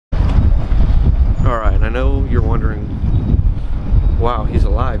know you're wondering, wow, he's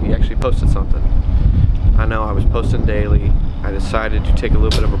alive, he actually posted something. I know, I was posting daily. I decided to take a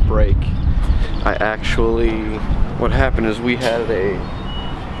little bit of a break. What happened is we had a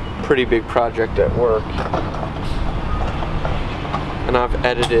pretty big project at work, and I've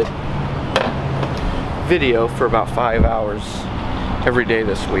edited video for about 5 hours every day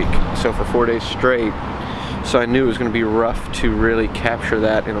this week, so for 4 days straight. So I knew it was going to be rough to really capture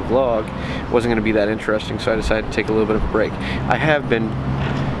that in a vlog. It wasn't going to be that interesting, so I decided to take a little bit of a break. I have been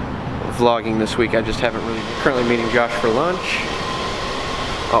vlogging this week, I just haven't really. Currently meeting Josh for lunch.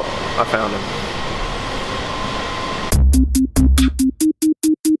 Oh, I found him.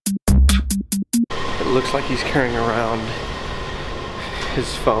 It looks like he's carrying around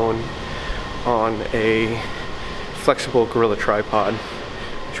his phone on a flexible Gorilla tripod,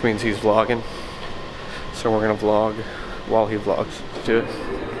 which means he's vlogging. So we're gonna vlog while he vlogs. Let's do it.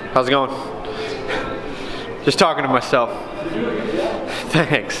 How's it going? Just talking to myself.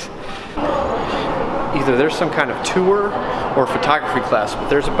 Thanks. Either there's some kind of tour or photography class, but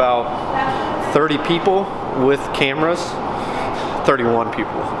there's about 30 people with cameras. 31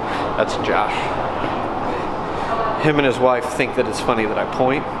 people. That's Josh. Him and his wife think that it's funny that I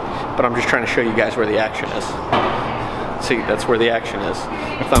point, but I'm just trying to show you guys where the action is. See, that's where the action is.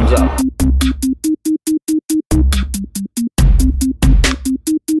 Thumbs up.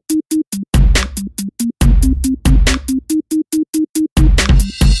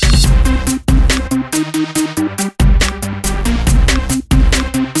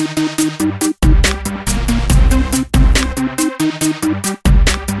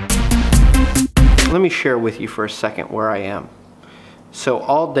 Let me share with you for a second where I am. So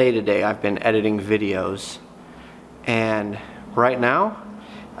all day today I've been editing videos, and right now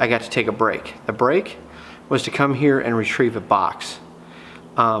I got to take a break. The break was to come here and retrieve a box.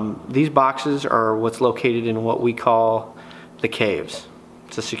 These boxes are what's located in what we call the caves.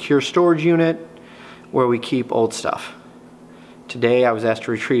 It's a secure storage unit where we keep old stuff. Today I was asked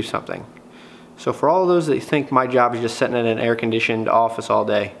to retrieve something. So for all of those that think my job is just sitting in an air-conditioned office all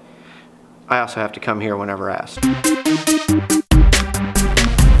day, I also have to come here whenever asked.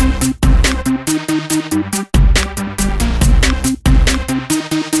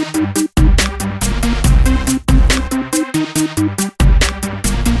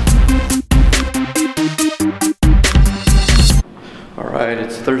 Alright,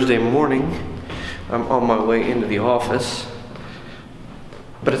 it's Thursday morning. I'm on my way into the office.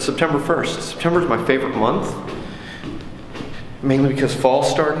 But it's September 1st. September is my favorite month. Mainly because fall's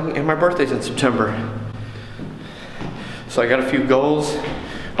starting and my birthday's in September. So I got a few goals.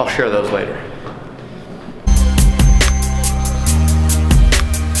 I'll share those later.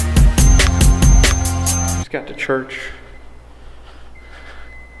 Just got to church.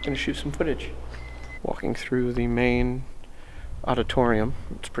 Gonna shoot some footage. Walking through the main auditorium.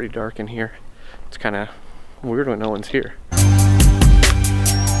 It's pretty dark in here. It's kind of weird when no one's here.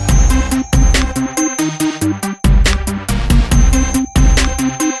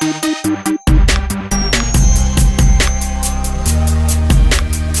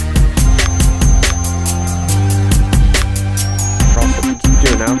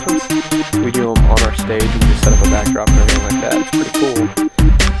 We do them on our stage. We just set up a backdrop and everything like that. It's pretty cool.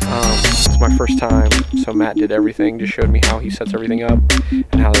 It's my first time, so Matt did everything, just showed me how he sets everything up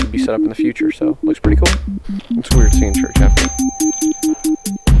and how that would be set up in the future, so looks pretty cool. It's weird seeing church happen.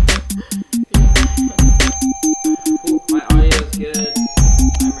 Cool. My audio is good.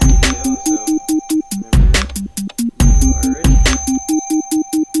 I'm ready to go, so whenever you are ready.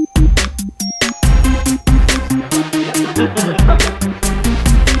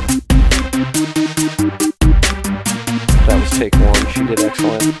 That was take one. She did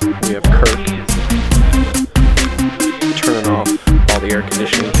excellent. We have Kirk turning off all the air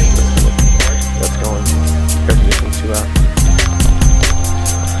conditioning. That's going. Air conditioning's too out.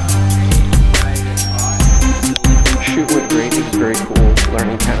 Shoot went great. It was very cool.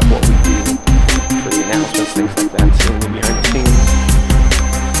 Learning kind of what we do for the announcements, things like that. Seeing me behind the scenes.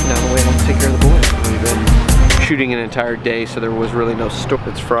 Now the way I'm to take care of the boys. We've been shooting an entire day, so there was really no story.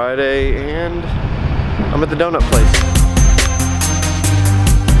 It's Friday, and I'm at the donut place.